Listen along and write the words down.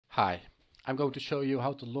Hi, I'm going to show you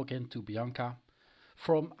how to log into Bianca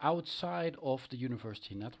from outside of the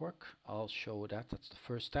university network. I'll show that, that's the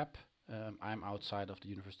first step. I'm outside of the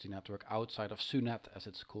university network, outside of SUNET as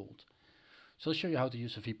it's called. So I'll show you how to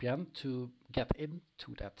use a VPN to get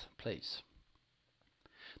into that place.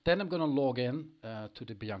 Then I'm going to log in to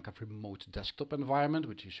the Bianca remote desktop environment,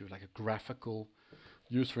 which is like a graphical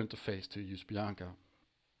user interface to use Bianca.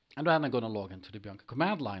 And then I'm going to log into the Bianca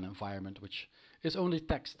command line environment, which is only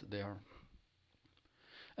text there.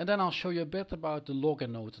 And then I'll show you a bit about the login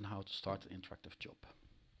node and how to start an interactive job.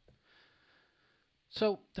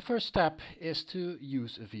 So the first step is to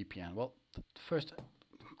use a VPN. Well, the first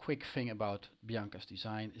quick thing about Bianca's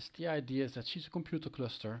design is the idea is that she's a computer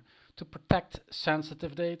cluster to protect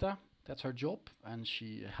sensitive data. That's her job, and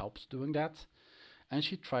she helps doing that. And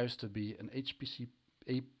she tries to be an HPC,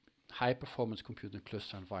 a high performance computing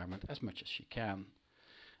cluster environment as much as she can.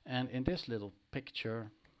 And in this little picture,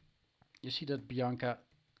 you see that Bianca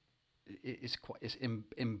is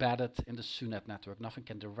embedded in the SUNET network. Nothing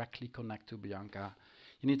can directly connect to Bianca.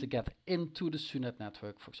 You need to get into the SUNET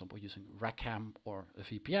network, for example, using RACHAM or a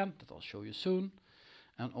VPN, that I'll show you soon.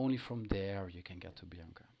 And only from there you can get to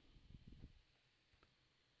Bianca.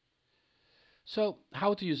 So,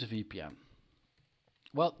 how to use a VPN?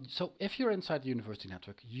 Well, so if you're inside the university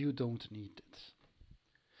network, you don't need it.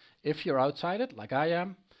 If you're outside it, like I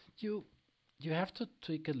am, you have to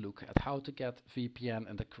take a look at how to get VPN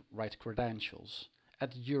and the right credentials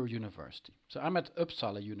at your university. So I'm at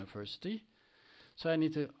Uppsala University, so I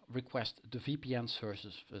need to request the VPN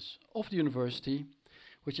services of the university,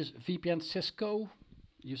 which is VPN Cisco,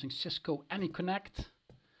 using Cisco AnyConnect.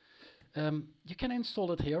 You can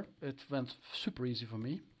install it here. It went super easy for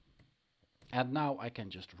me. And now I can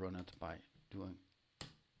just run it by doing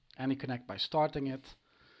AnyConnect by starting it.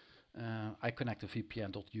 I connect to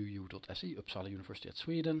vpn.uu.se, Uppsala University at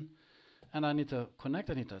Sweden. And I need to connect,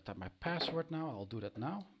 I need to type my password now, I'll do that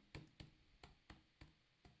now.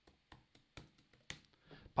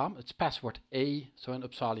 Bam, it's password A, so in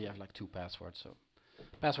Uppsala you have like 2 passwords, so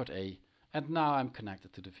password A. And now I'm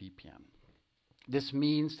connected to the VPN. This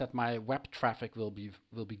means that my web traffic will be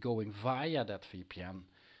going via that VPN,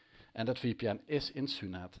 and that VPN is in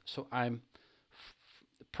SUNET, so I'm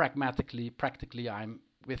practically I'm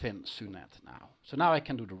within SUNET now. So now I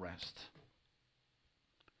can do the rest.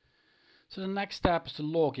 So the next step is to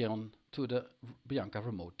log in to the Bianca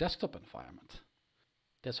remote desktop environment.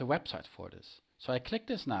 There's a website for this. So I click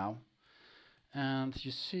this now, and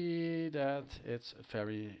you see that it's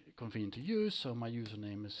very convenient to use. So my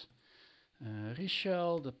username is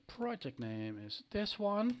Richel, the project name is this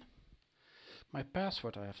one. My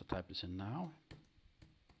password, I have to type this in now.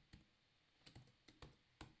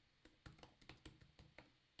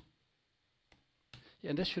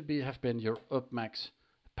 Yeah, and this should have been your UpMax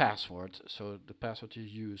password, so the password you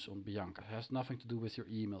use on Bianca. It has nothing to do with your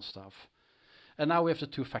email stuff. And now we have the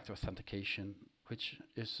two-factor authentication, which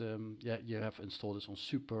is, you have installed this on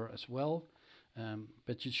Super as well.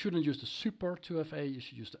 But you shouldn't use the Super 2FA, you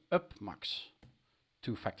should use the UpMax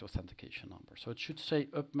two-factor authentication number. So it should say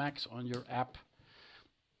UpMax on your app.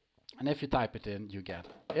 And if you type it in, you get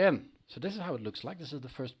in. So this is how it looks like. This is the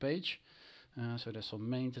first page. So there's some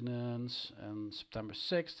maintenance and September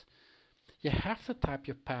 6th. You have to type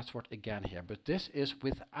your password again here, but this is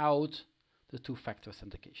without the two-factor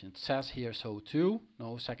authentication. It says here so too,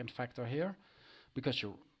 no second factor here, because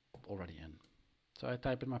you're already in. So I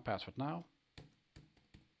type in my password now.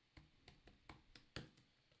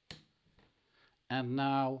 And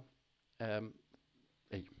now, of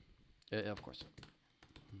course.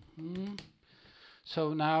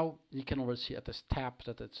 So now you can already see at this tab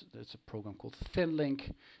that it's a program called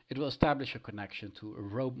ThinLink. It will establish a connection to a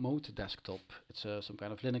remote desktop. It's some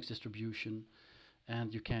kind of Linux distribution,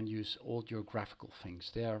 and you can use all your graphical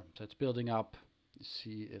things there. So it's building up. You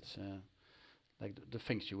see it's like the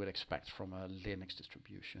things you would expect from a Linux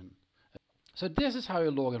distribution. So this is how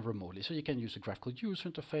you log in remotely. So you can use a graphical user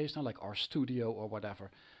interface now, like RStudio or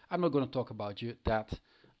whatever. I'm not going to talk about that.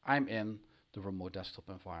 I'm in the remote desktop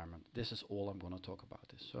environment. This is all I'm going to talk about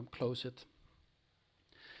this. So I'm close it.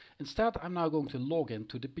 Instead, I'm now going to log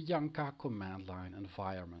into the Bianca command line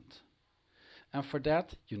environment. And for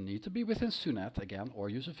that, you need to be within SUNET again, or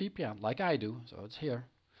use a VPN like I do. So it's here.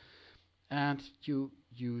 And you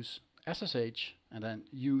use SSH and then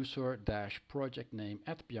user-project name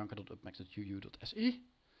at bianca.upmax.uu.se.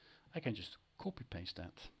 I can just copy paste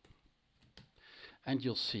that. And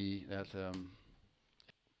you'll see that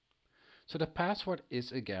so the password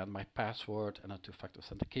is again my password and a two-factor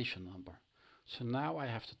authentication number. So now I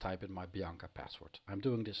have to type in my Bianca password. I'm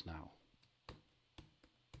doing this now.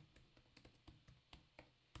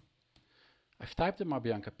 I've typed in my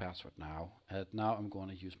Bianca password now, and now I'm going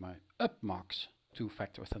to use my upmax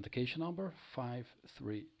two-factor authentication number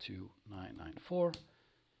 532994,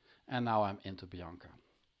 and now I'm into Bianca.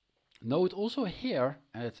 Note also here,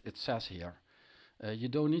 and it says here, you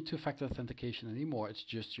don't need two-factor authentication anymore, it's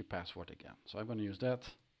just your password again. So I'm going to use that.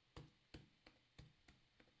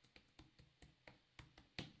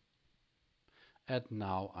 And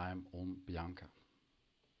now I'm on Bianca.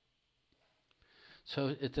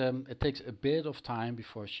 So it takes a bit of time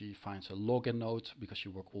before she finds a login node, because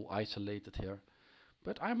you work all isolated here.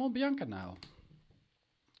 But I'm on Bianca now.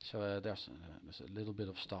 So there's a little bit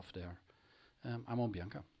of stuff there. I'm on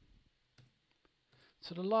Bianca.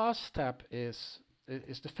 So the last step is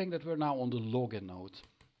the thing that we're now on the login node.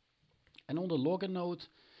 And on the login node,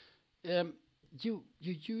 you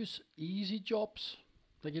use easy jobs.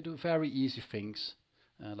 Like you do very easy things,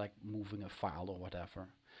 like moving a file or whatever.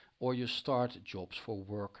 Or you start jobs for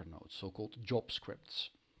worker nodes, so-called job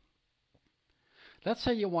scripts. Let's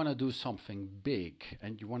say you want to do something big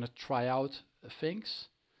and you want to try out things.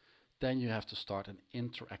 Then you have to start an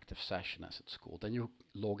interactive session, as it's called. Then you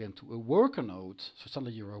log into a worker node. So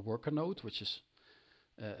suddenly you're a worker node, which is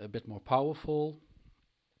a bit more powerful.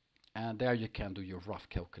 And there you can do your rough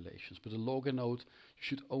calculations. But the login node, you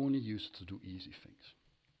should only use it to do easy things.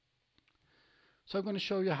 So I'm going to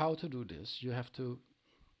show you how to do this. You have to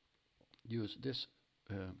use this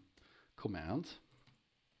command.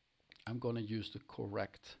 I'm going to use the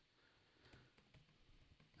correct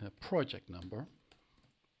project number.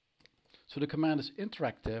 So the command is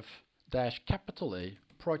interactive -A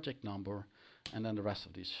project number, and then the rest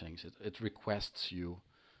of these things. It requests you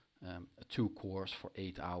 2 cores for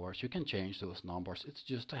 8 hours. You can change those numbers. It's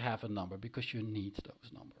just to have a number because you need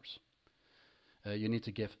those numbers. You need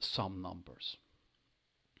to give some numbers.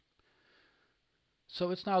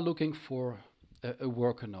 So it's now looking for a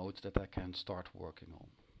worker node that I can start working on.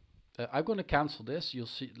 I'm going to cancel this. You'll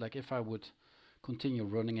see, like if I would continue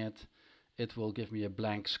running it, it will give me a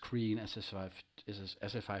blank screen as if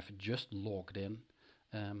I've just logged in.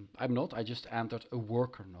 I'm not, I just entered a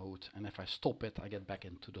worker node, and if I stop it, I get back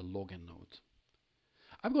into the login node.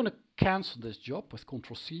 I'm going to cancel this job with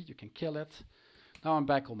Ctrl+C, you can kill it. Now I'm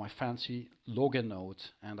back on my fancy login node,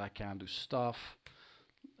 and I can do stuff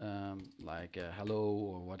like hello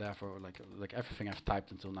or whatever, like everything I've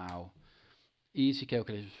typed until now. Easy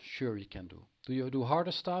calculations, sure you can do. Do you do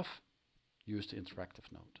harder stuff? Use the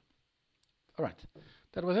interactive node. Alright,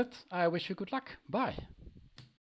 that was it. I wish you good luck. Bye.